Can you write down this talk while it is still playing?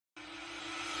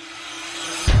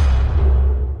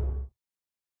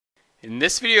In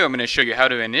this video, I'm going to show you how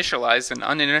to initialize an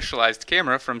uninitialized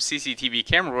camera from CCTV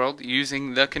Camera World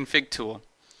using the config tool.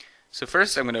 So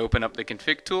first, I'm going to open up the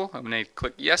config tool. I'm going to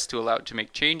click yes to allow it to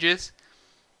make changes.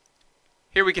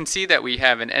 Here we can see that we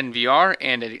have an NVR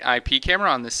and an IP camera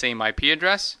on the same IP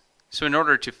address. So in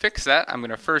order to fix that, I'm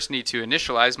going to first need to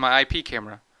initialize my IP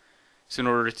camera. So in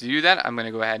order to do that, I'm going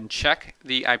to go ahead and check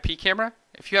the IP camera.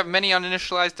 If you have many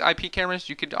uninitialized IP cameras,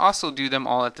 you could also do them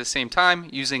all at the same time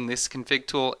using this config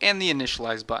tool and the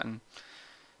initialize button.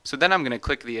 So then I'm going to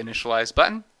click the initialize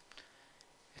button.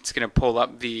 It's going to pull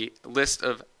up the list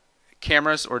of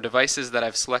cameras or devices that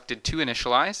I've selected to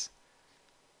initialize.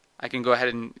 I can go ahead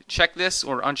and check this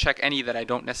or uncheck any that I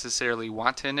don't necessarily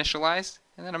want to initialize.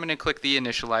 And then I'm going to click the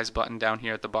initialize button down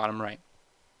here at the bottom right.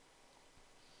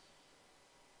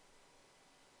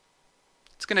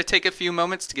 It's going to take a few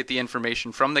moments to get the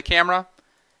information from the camera,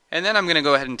 and then I'm going to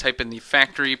go ahead and type in the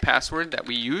factory password that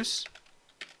we use.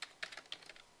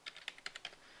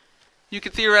 You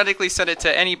could theoretically set it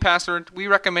to any password. We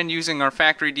recommend using our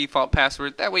factory default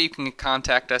password. That way you can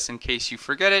contact us in case you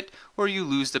forget it or you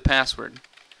lose the password.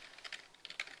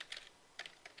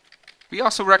 We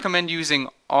also recommend using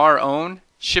our own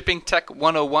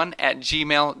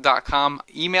shippingtech101@gmail.com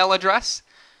email address.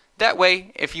 That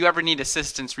way, if you ever need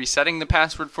assistance resetting the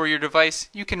password for your device,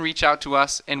 you can reach out to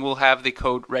us and we'll have the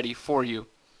code ready for you.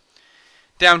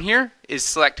 Down here is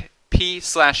select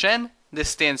P/N. This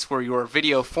stands for your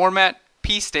video format.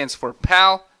 P stands for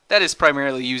PAL. That is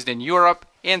primarily used in Europe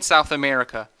and South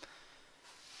America.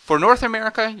 For North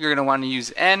America, you're going to want to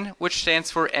use N, which stands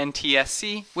for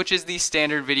NTSC, which is the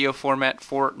standard video format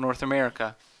for North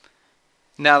America.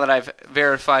 Now that I've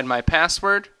verified my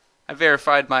password, I've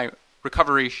verified my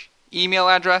recovery email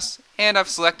address, and I've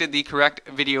selected the correct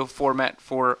video format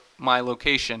for my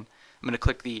location. I'm going to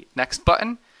click the next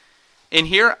button. In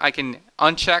here I can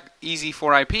uncheck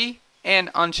Easy4IP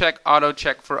and uncheck Auto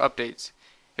Check for updates.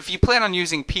 If you plan on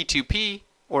using P2P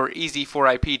or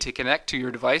Easy4IP to connect to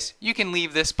your device, you can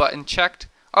leave this button checked.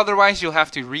 Otherwise you'll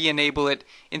have to re-enable it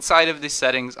inside of the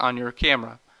settings on your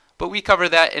camera. But we cover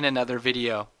that in another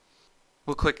video.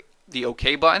 We'll click the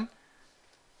OK button,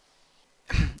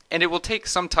 and it will take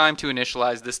some time to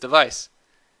initialize this device.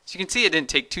 So you can see it didn't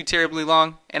take too terribly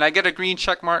long, and I get a green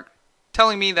check mark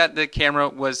telling me that the camera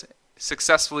was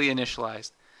successfully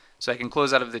initialized. So I can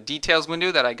close out of the details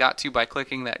window that I got to by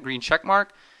clicking that green check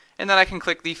mark, and then I can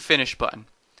click the finish button.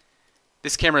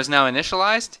 This camera is now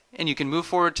initialized, and you can move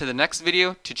forward to the next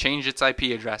video to change its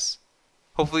IP address.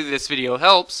 Hopefully this video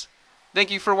helps.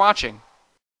 Thank you for watching.